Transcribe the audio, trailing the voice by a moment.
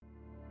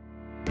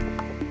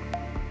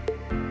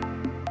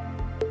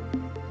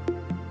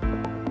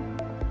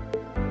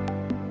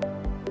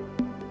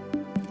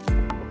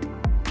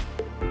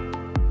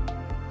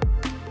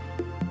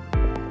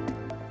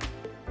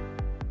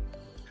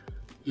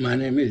My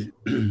name is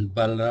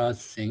Balraj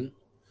Singh.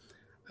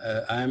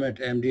 I am at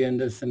MD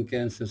Anderson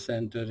Cancer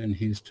Center in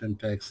Houston,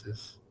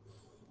 Texas.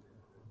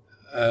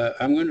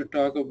 I'm going to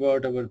talk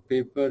about our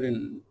paper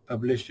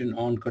published in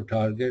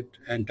OncoTarget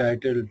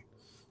entitled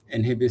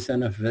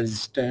Inhibition of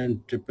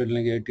Resistant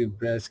Triple-Negative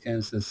Breast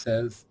Cancer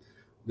Cells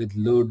with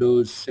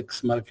Low-Dose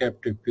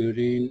 6-mercaptan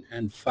purine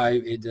and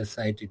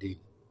 5-azacitidine.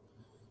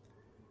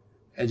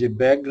 As a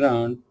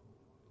background,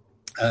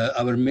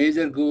 our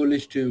major goal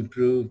is to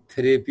improve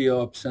therapy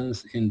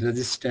options in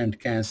resistant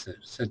cancer,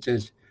 such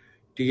as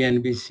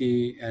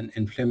TNBC and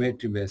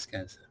inflammatory breast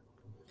cancer.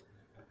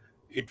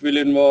 It will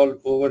involve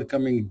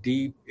overcoming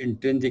deep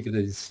intrinsic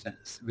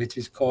resistance, which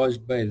is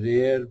caused by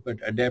rare but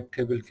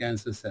adaptable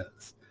cancer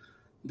cells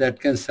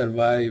that can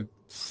survive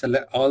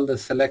all the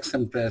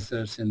selection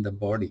pressures in the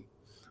body,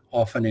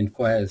 often in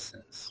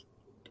quiescence.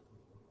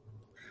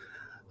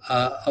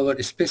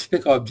 Our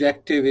specific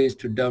objective is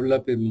to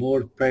develop a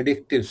more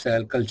predictive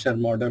cell culture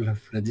model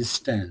of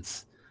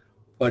resistance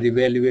for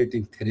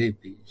evaluating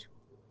therapies.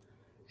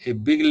 A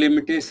big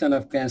limitation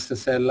of cancer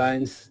cell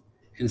lines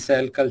in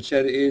cell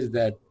culture is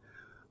that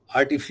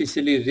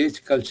artificially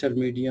rich culture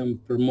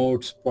medium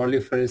promotes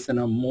proliferation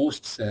of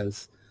most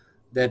cells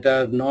that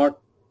are not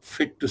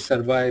fit to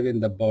survive in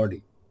the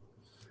body.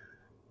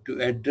 To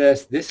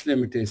address this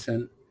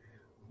limitation,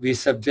 we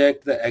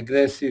subject the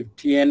aggressive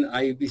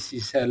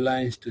TNIBC cell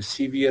lines to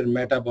severe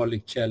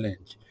metabolic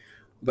challenge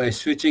by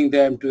switching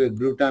them to a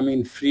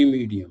glutamine-free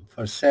medium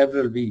for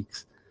several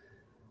weeks.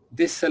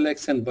 This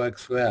selection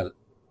works well,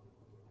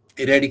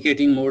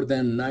 eradicating more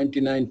than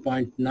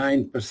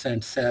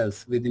 99.9%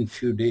 cells within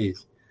few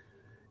days.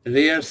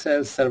 Rare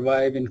cells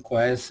survive in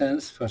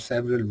quiescence for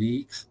several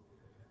weeks,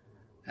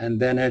 and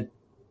then at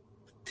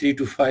 3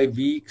 to 5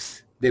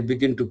 weeks, they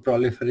begin to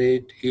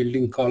proliferate,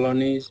 yielding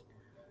colonies,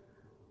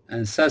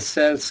 and such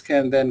cells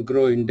can then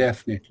grow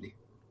indefinitely.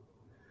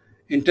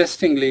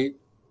 Interestingly,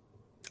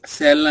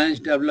 cell lines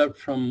developed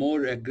from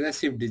more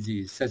aggressive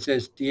disease, such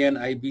as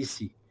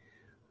TNIBC,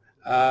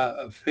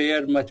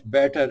 fare much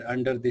better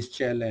under this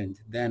challenge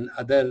than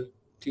other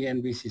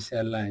TNBC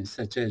cell lines,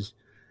 such as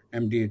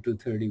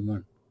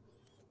MDA231.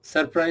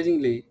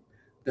 Surprisingly,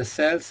 the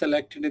cells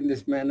selected in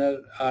this manner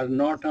are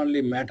not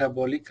only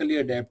metabolically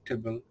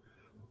adaptable,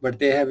 but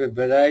they have a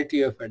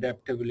variety of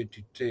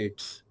adaptability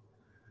traits.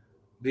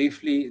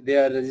 Briefly, they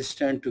are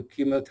resistant to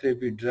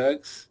chemotherapy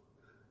drugs,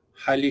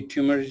 highly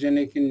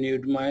tumorigenic in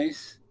nude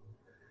mice,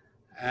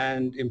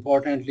 and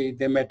importantly,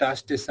 they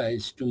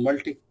metastasize to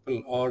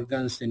multiple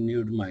organs in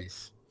nude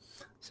mice,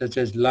 such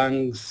as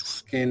lungs,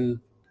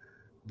 skin,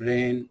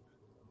 brain,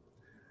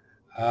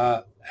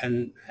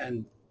 and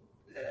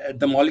at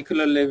the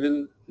molecular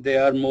level, they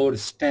are more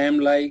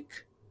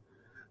stem-like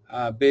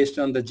based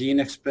on the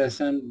gene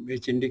expression,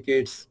 which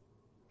indicates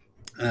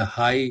a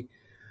high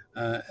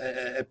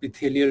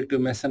epithelial to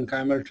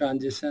mesenchymal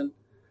transition.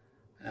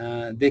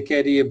 They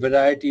carry a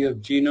variety of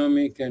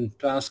genomic and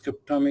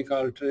transcriptomic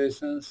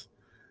alterations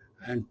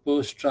and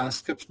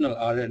post-transcriptional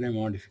RNA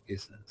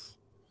modifications.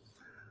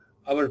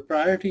 Our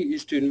priority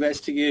is to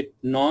investigate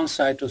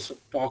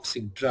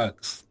non-cytotoxic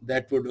drugs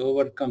that would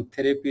overcome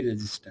therapy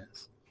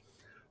resistance.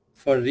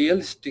 For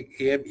realistic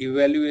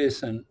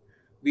evaluation,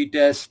 we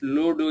test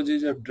low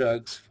doses of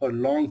drugs for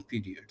long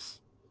periods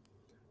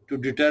to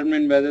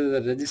determine whether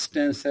the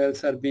resistant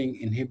cells are being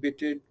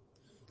inhibited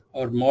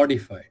or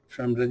modified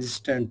from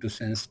resistant to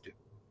sensitive.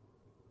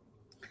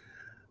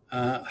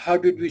 How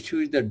did we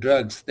choose the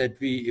drugs that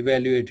we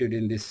evaluated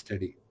in this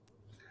study?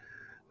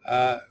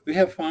 We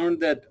have found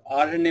that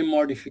RNA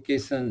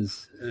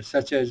modifications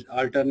such as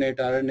alternate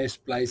RNA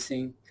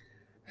splicing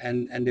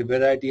and a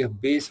variety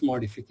of base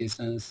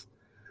modifications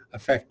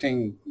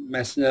affecting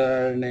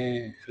messenger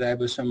RNA,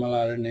 ribosomal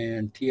RNA,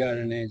 and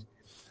tRNAs,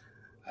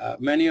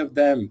 many of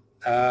them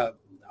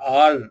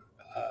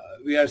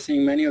we are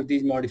seeing many of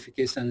these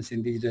modifications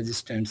in these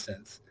resistant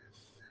cells.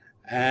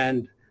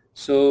 And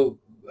so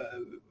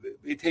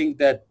we think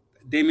that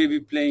they may be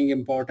playing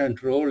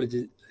important role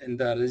in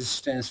the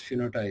resistance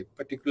phenotype,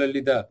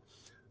 particularly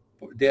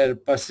their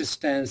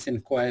persistence in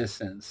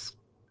quiescence.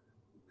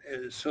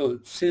 So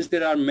since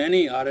there are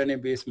many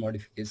RNA-based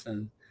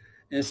modifications,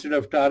 instead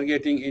of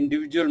targeting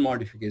individual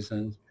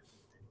modifications,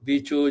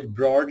 we chose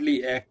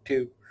broadly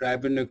active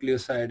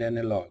ribonucleoside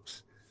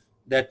analogs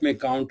that may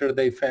counter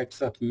the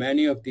effects of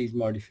many of these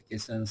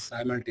modifications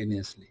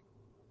simultaneously.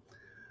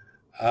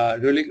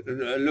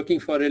 Looking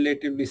for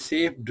relatively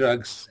safe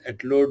drugs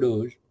at low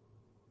dose,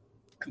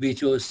 we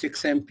chose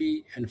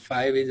 6-MP and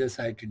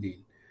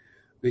 5-azacitidine,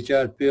 which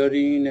are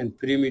purine and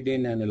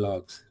pyrimidine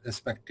analogs,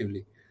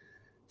 respectively.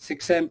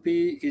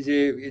 6-MP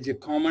is a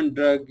common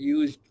drug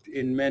used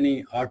in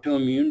many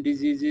autoimmune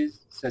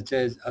diseases, such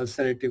as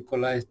ulcerative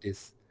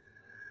colitis.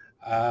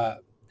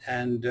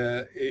 And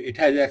it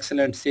has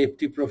excellent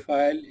safety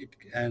profile,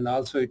 and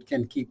also it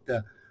can keep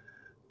the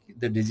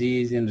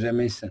disease in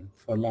remission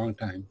for long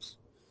times.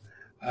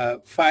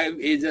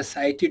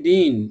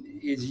 5-azacitidine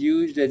is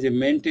used as a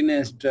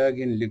maintenance drug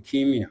in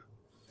leukemia,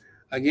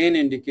 again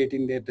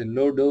indicating that a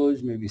low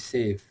dose may be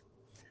safe.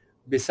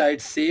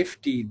 besides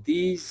safety,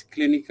 these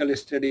clinical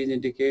studies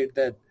indicate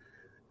that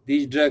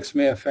these drugs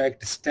may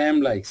affect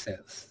stem-like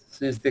cells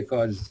since they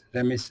cause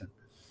remission.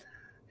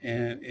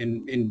 And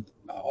in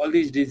all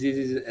these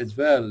diseases as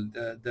well,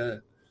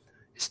 the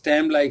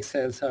stem-like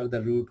cells are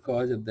the root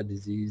cause of the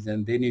disease,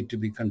 and they need to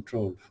be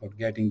controlled for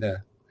getting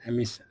the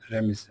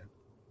remission.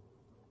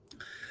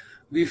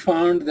 We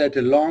found that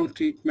a long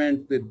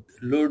treatment with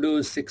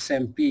low-dose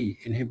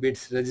 6-MP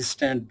inhibits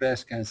resistant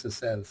breast cancer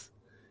cells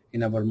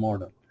in our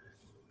model.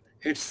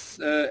 It's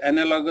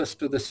analogous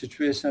to the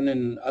situation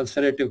in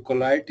ulcerative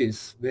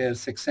colitis, where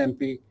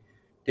 6-MP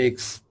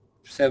takes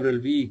several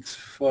weeks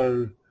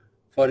for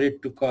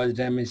it to cause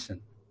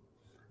remission.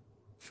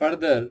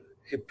 Further,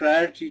 a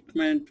prior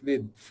treatment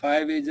with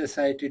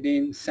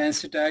 5-azacitidine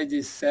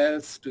sensitizes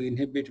cells to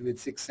inhibit with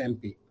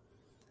 6-MP.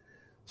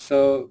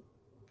 So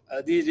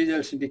these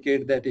results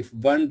indicate that if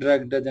one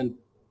drug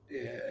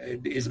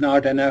is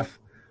not enough,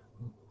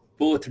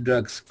 both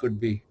drugs could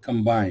be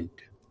combined.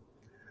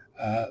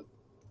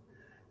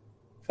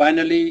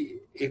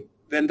 Finally,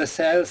 when the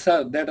cells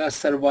that are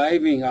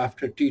surviving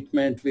after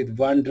treatment with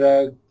one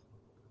drug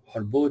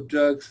or both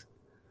drugs,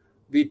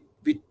 we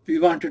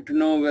wanted to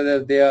know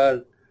whether they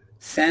are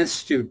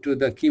sensitive to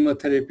the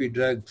chemotherapy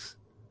drugs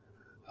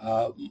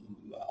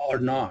or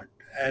not.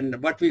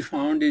 And what we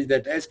found is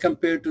that as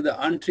compared to the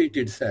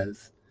untreated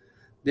cells,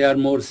 they are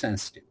more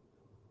sensitive.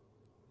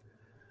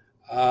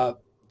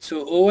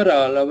 So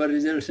overall, our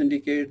results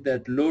indicate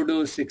that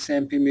low-dose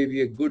 6-MP may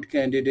be a good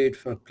candidate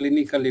for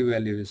clinical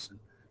evaluation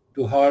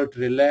to halt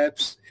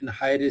relapse in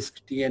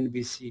high-risk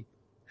TNBC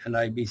and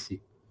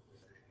IBC.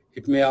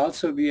 It may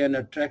also be an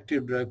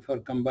attractive drug for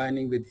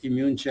combining with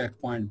immune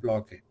checkpoint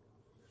blockade.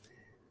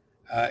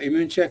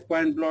 Immune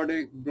checkpoint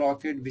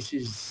blockade, which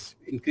is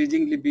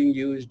increasingly being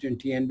used in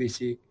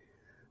TNBC,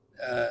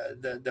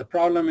 the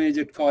problem is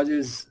it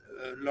causes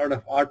a lot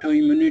of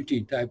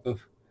autoimmunity type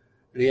of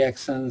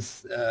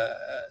reactions.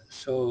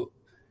 So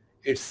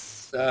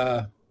its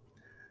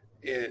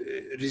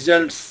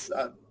results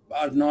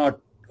are not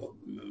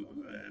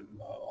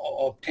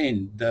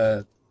obtained.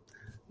 The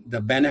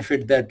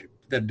benefit that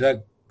the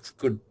drugs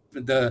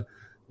the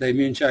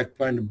immune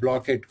checkpoint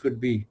blockade could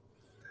be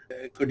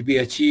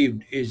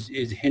achieved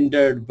is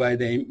hindered by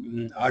the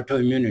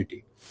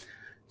autoimmunity.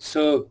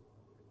 So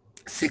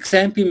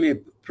 6-MP may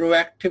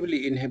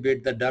proactively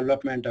inhibit the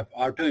development of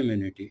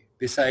autoimmunity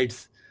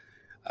besides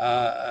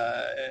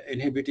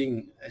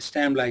inhibiting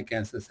stem-like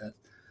cancer cells,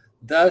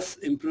 thus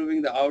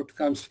improving the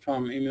outcomes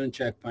from immune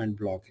checkpoint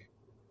blockade.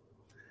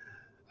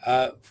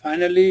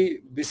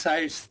 Finally,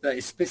 besides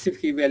the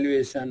specific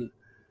evaluation,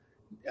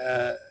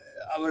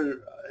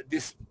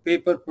 this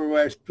paper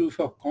provides proof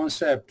of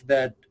concept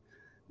that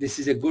this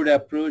is a good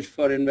approach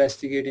for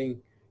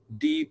investigating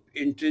deep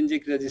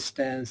intrinsic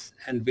resistance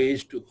and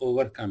ways to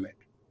overcome it.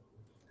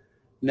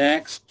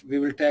 Next, we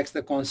will test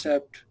the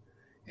concept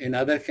in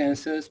other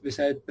cancers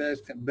besides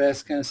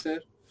breast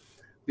cancer.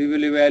 We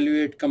will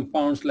evaluate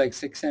compounds like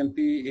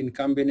 6-MP in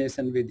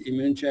combination with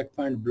immune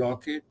checkpoint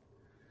blockade.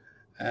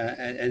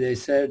 As I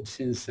said,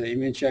 since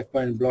immune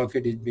checkpoint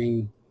blockade is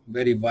being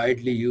very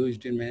widely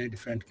used in many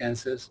different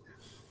cancers,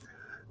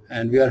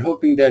 and we are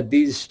hoping that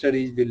these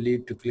studies will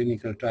lead to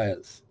clinical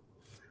trials.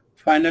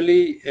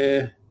 Finally,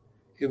 a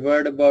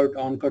word about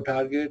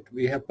OncoTarget.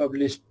 We have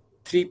published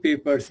 3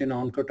 papers in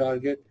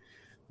OncoTarget.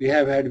 We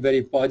have had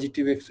very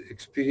positive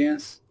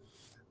experience.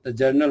 The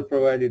journal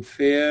provided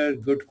fair,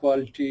 good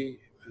quality,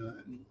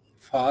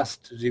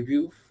 fast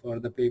review for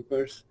the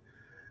papers.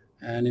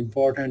 And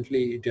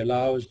importantly, it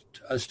allows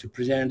us to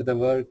present the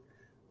work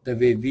the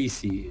way we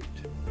see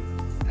it.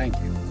 Thank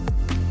you.